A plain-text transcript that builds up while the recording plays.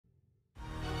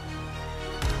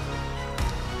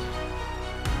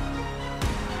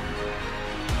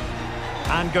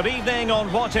And good evening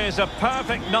on what is a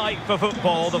perfect night for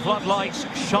football. The floodlights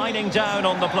shining down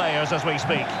on the players as we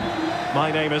speak. My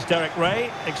name is Derek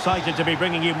Ray, excited to be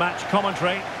bringing you match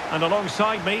commentary. And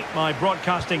alongside me, my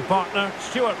broadcasting partner,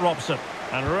 Stuart Robson.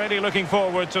 And really looking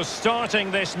forward to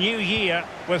starting this new year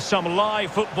with some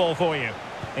live football for you.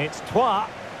 It's Troyes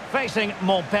facing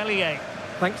Montpellier.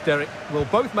 Thanks, Derek. Well,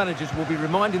 both managers will be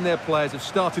reminding their players of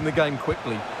starting the game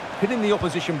quickly, pinning the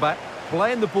opposition back,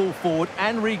 playing the ball forward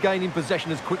and regaining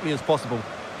possession as quickly as possible.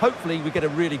 Hopefully we get a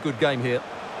really good game here.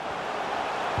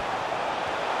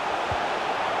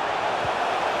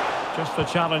 Just the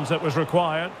challenge that was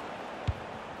required.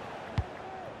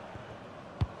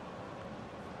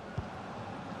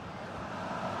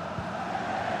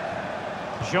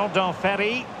 Jordan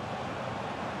Ferry.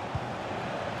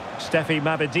 Steffi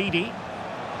Mabedidi.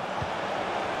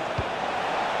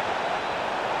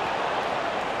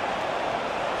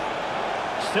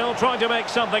 Still trying to make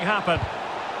something happen.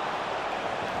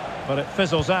 But it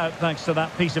fizzles out thanks to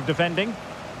that piece of defending.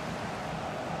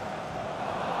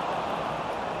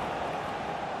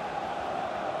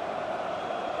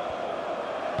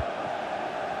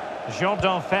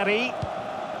 Jordan Ferry.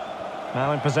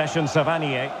 Now in possession,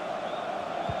 Savanier.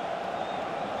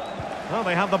 Well,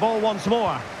 they have the ball once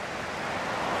more.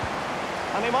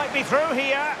 And they might be through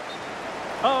here.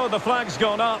 Oh, the flag's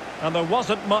gone up, and there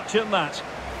wasn't much in that.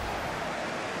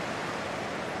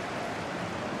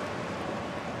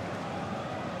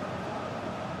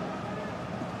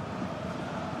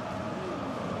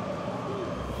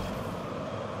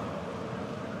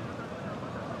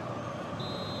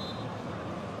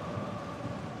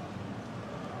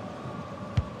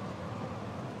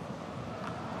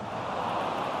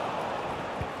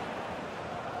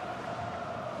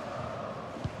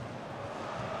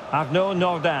 Arnaud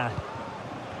Nordin.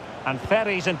 And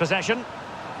Ferry's in possession.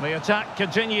 The attack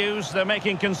continues. They're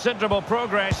making considerable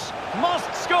progress.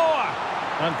 Must score!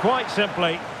 And quite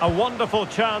simply, a wonderful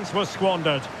chance was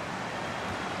squandered.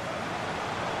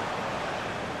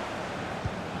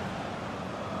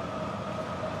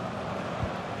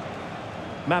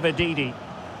 Mabedidi.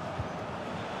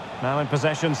 Now in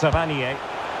possession, Savanier.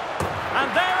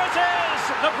 And there it is!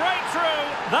 The breakthrough!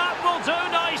 That will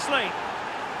do nicely.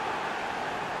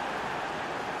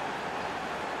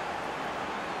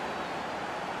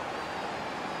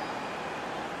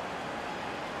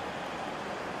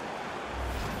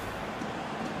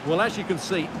 Well, as you can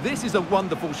see, this is a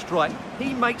wonderful strike.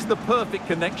 He makes the perfect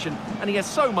connection, and he has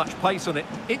so much pace on it.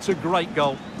 It's a great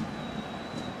goal.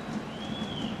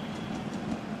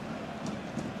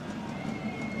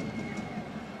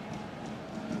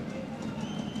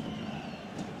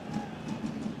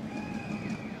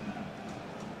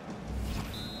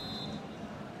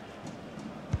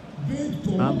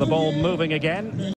 And the ball moving again.